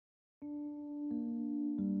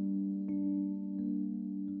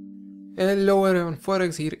Hello everyone,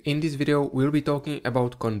 Forex here. In this video we'll be talking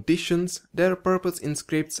about conditions, their purpose in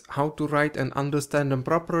scripts, how to write and understand them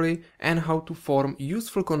properly, and how to form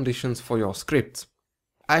useful conditions for your scripts.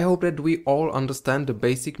 I hope that we all understand the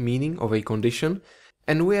basic meaning of a condition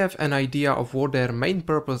and we have an idea of what their main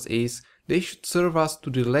purpose is. They should serve us to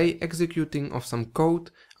delay executing of some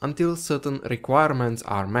code until certain requirements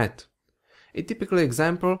are met. A typical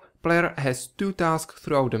example, player has 2 tasks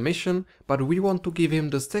throughout the mission, but we want to give him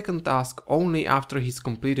the second task only after he's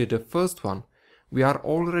completed the first one. We are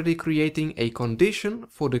already creating a condition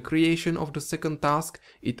for the creation of the second task.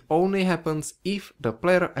 It only happens if the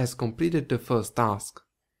player has completed the first task.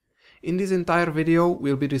 In this entire video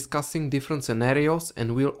we'll be discussing different scenarios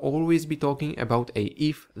and we'll always be talking about a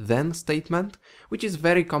if-then statement, which is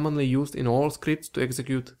very commonly used in all scripts to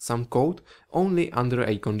execute some code only under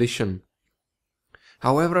a condition.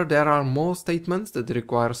 However, there are more statements that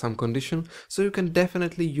require some condition, so you can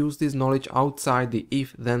definitely use this knowledge outside the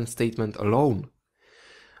if-then statement alone.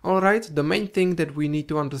 Alright, the main thing that we need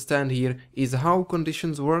to understand here is how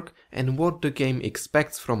conditions work and what the game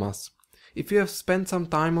expects from us. If you have spent some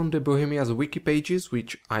time on the Bohemia's wiki pages,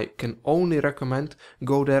 which I can only recommend,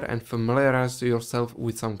 go there and familiarize yourself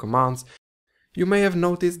with some commands, you may have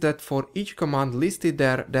noticed that for each command listed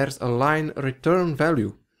there's a line return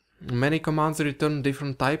value. Many commands return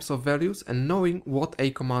different types of values, and knowing what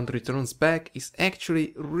a command returns back is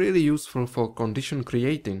actually really useful for condition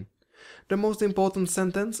creating. The most important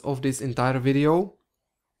sentence of this entire video: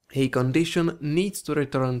 a condition needs to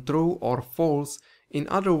return true or false, in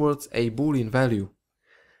other words a boolean value.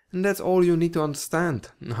 And that's all you need to understand.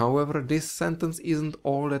 However, this sentence isn't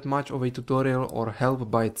all that much of a tutorial or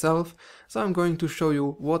help by itself, so I'm going to show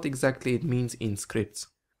you what exactly it means in scripts.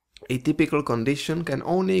 A typical condition can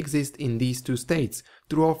only exist in these 2 states,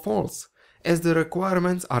 true or false, as the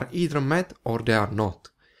requirements are either met or they are not.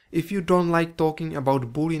 If you don't like talking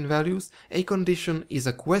about boolean values, a condition is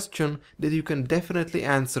a question that you can definitely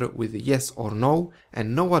answer with yes or no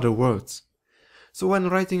and no other words. So when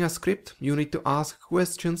writing a script, you need to ask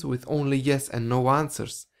questions with only yes and no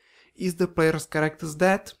answers. Is the player's character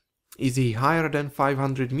dead? Is he higher than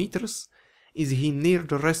 500 meters? Is he near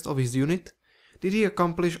the rest of his unit? Did he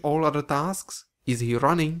accomplish all other tasks? Is he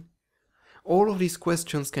running? All of these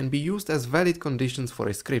questions can be used as valid conditions for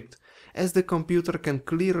a script, as the computer can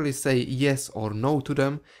clearly say yes or no to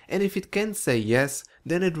them, and if it can say yes,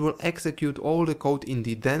 then it will execute all the code in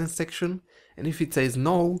the then section, and if it says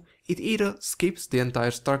no, it either skips the entire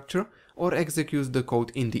structure or executes the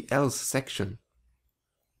code in the else section.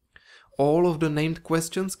 All of the named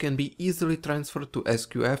questions can be easily transferred to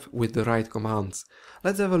SQF with the right commands.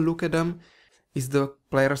 Let's have a look at them. Is the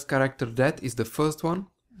player's character dead is the first one.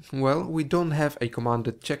 Well, we don't have a command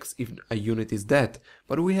that checks if a unit is dead,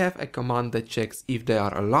 but we have a command that checks if they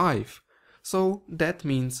are alive. So that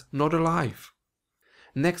means not alive.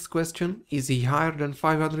 Next question, is he higher than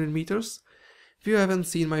 500 meters? If you haven't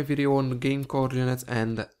seen my video on the game coordinates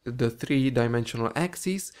and the 3-dimensional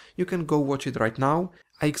axes, you can go watch it right now.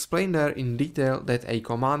 I explain there in detail that a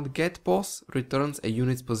command getPos returns a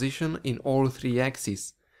unit's position in all 3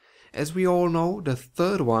 axes. As we all know, the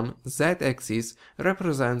third one, z-axis,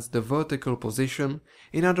 represents the vertical position,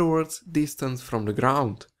 in other words, distance from the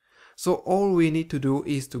ground. So all we need to do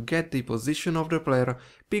is to get the position of the player,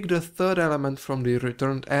 pick the third element from the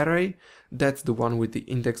returned array, that's the one with the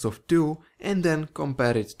index of 2, and then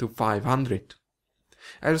compare it to 500.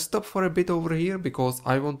 I'll stop for a bit over here because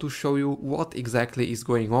I want to show you what exactly is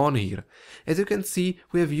going on here. As you can see,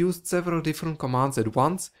 we have used several different commands at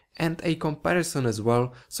once and a comparison as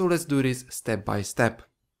well, so let's do this step by step.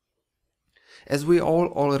 As we all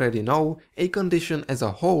already know, a condition as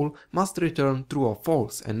a whole must return true or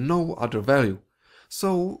false and no other value.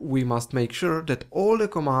 So we must make sure that all the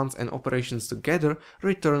commands and operations together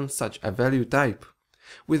return such a value type.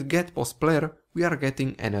 With getPosPlayer, we are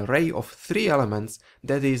getting an array of 3 elements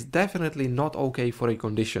that is definitely not okay for a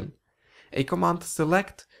condition. A command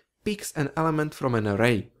select picks an element from an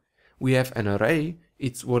array. We have an array,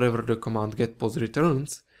 it's whatever the command getPos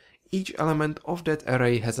returns. Each element of that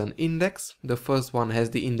array has an index, the first one has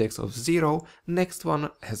the index of 0, next one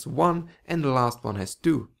has 1 and the last one has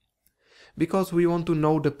 2. Because we want to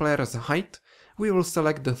know the player's height, we will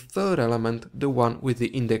select the third element, the one with the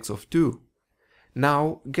index of 2.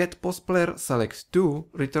 Now getPosPlayer select 2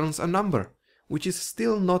 returns a number, which is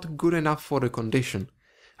still not good enough for the condition.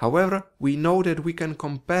 However, we know that we can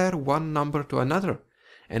compare one number to another,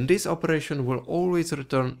 and this operation will always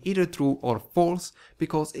return either true or false,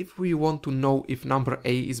 because if we want to know if number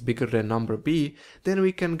A is bigger than number B, then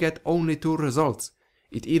we can get only 2 results.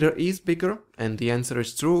 It either is bigger and the answer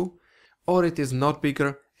is true, or it is not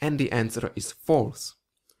bigger and the answer is false.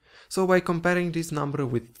 So by comparing this number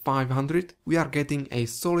with 500, we are getting a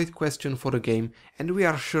solid question for the game, and we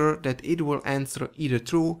are sure that it will answer either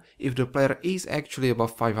true if the player is actually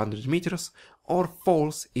above 500 meters, or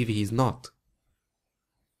false if he is not.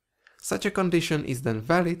 Such a condition is then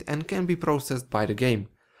valid and can be processed by the game.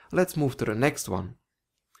 Let's move to the next one.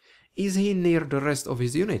 Is he near the rest of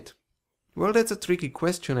his unit? Well, that's a tricky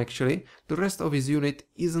question actually. The rest of his unit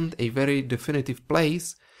isn't a very definitive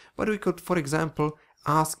place, but we could, for example,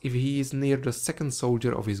 ask if he is near the second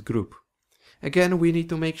soldier of his group. Again, we need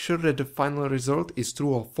to make sure that the final result is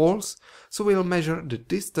true or false, so we'll measure the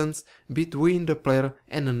distance between the player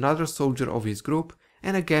and another soldier of his group,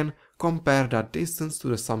 and again compare that distance to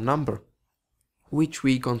the sum number, which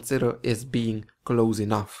we consider as being close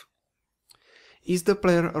enough. Is the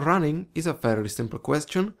player running is a fairly simple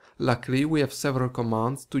question. Luckily, we have several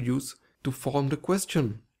commands to use to form the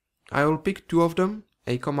question. I will pick two of them.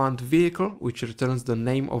 A command vehicle, which returns the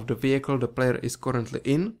name of the vehicle the player is currently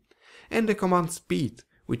in, and the command speed,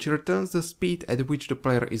 which returns the speed at which the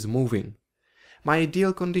player is moving. My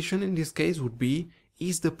ideal condition in this case would be,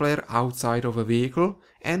 is the player outside of a vehicle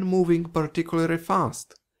and moving particularly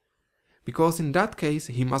fast? Because in that case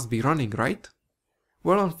he must be running, right?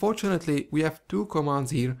 Well, unfortunately we have two commands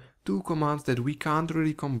here, two commands that we can't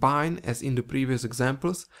really combine as in the previous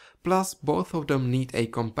examples, plus both of them need a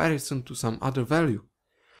comparison to some other value.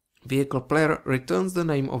 Vehicle player returns the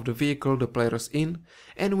name of the vehicle the player is in,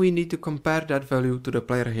 and we need to compare that value to the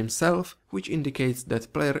player himself, which indicates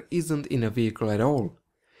that player isn't in a vehicle at all.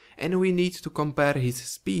 And we need to compare his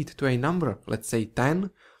speed to a number, let's say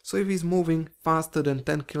 10, so if he's moving faster than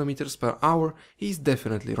 10 km per hour, he's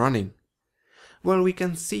definitely running. Well, we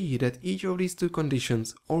can see that each of these two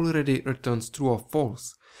conditions already returns true or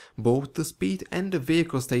false. Both the speed and the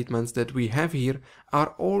vehicle statements that we have here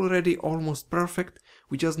are already almost perfect,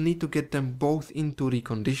 we just need to get them both into the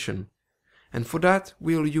condition. And for that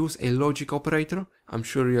we'll use a logic operator. I'm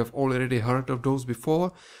sure you have already heard of those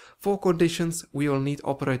before. For conditions we will need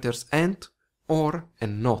operators AND, OR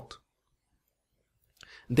and NOT.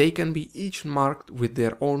 They can be each marked with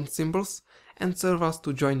their own symbols and serve us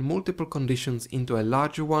to join multiple conditions into a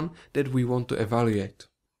larger one that we want to evaluate.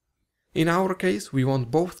 In our case, we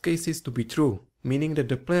want both cases to be true, meaning that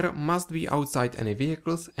the player must be outside any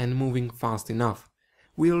vehicles and moving fast enough.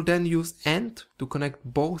 We'll then use AND to connect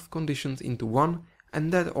both conditions into one,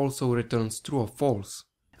 and that also returns true or false.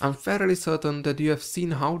 I'm fairly certain that you have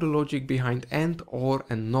seen how the logic behind AND, OR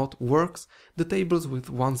and NOT works, the tables with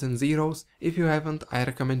ones and zeros. If you haven't, I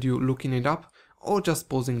recommend you looking it up or just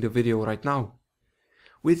pausing the video right now.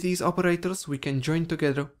 With these operators we can join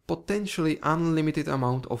together potentially unlimited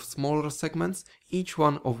amount of smaller segments, each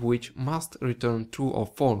one of which must return true or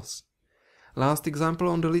false. Last example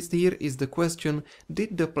on the list here is the question,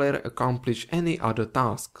 did the player accomplish any other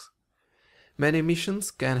tasks? Many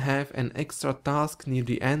missions can have an extra task near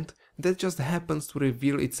the end that just happens to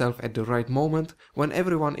reveal itself at the right moment when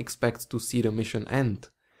everyone expects to see the mission end.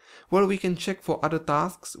 Well, we can check for other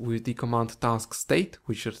tasks with the command task state,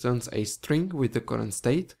 which returns a string with the current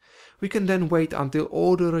state. We can then wait until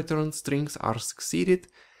all the returned strings are succeeded,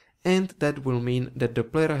 and that will mean that the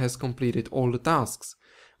player has completed all the tasks.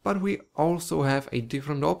 But we also have a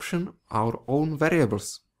different option, our own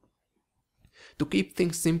variables. To keep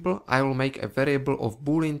things simple, I will make a variable of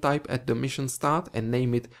boolean type at the mission start and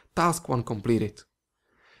name it task1 completed.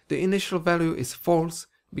 The initial value is false,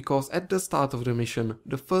 because at the start of the mission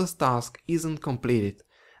the first task isn't completed.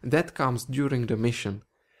 That comes during the mission.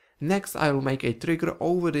 Next I will make a trigger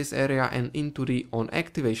over this area, and into the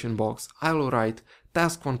onActivation box I will write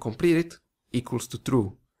task1 completed equals to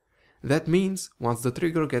true. That means once the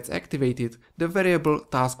trigger gets activated, the variable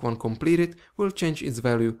task1 completed will change its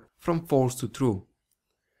value from false to true.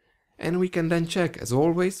 And we can then check, as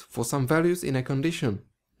always, for some values in a condition.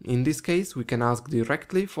 In this case we can ask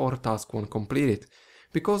directly for task1 completed.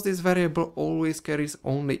 Because this variable always carries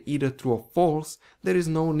only either true or false, there is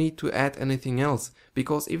no need to add anything else,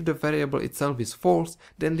 because if the variable itself is false,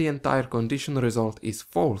 then the entire condition result is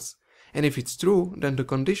false. And if it's true, then the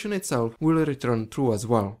condition itself will return true as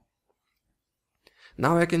well.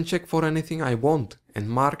 Now I can check for anything I want and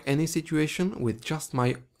mark any situation with just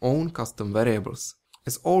my own custom variables.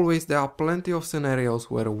 As always, there are plenty of scenarios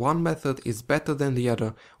where one method is better than the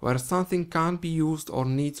other, where something can't be used or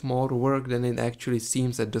needs more work than it actually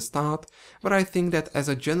seems at the start, but I think that as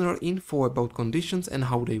a general info about conditions and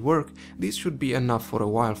how they work, this should be enough for a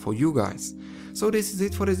while for you guys. So this is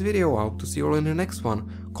it for this video. I hope to see you all in the next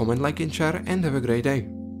one. Comment, like and share, and have a great day.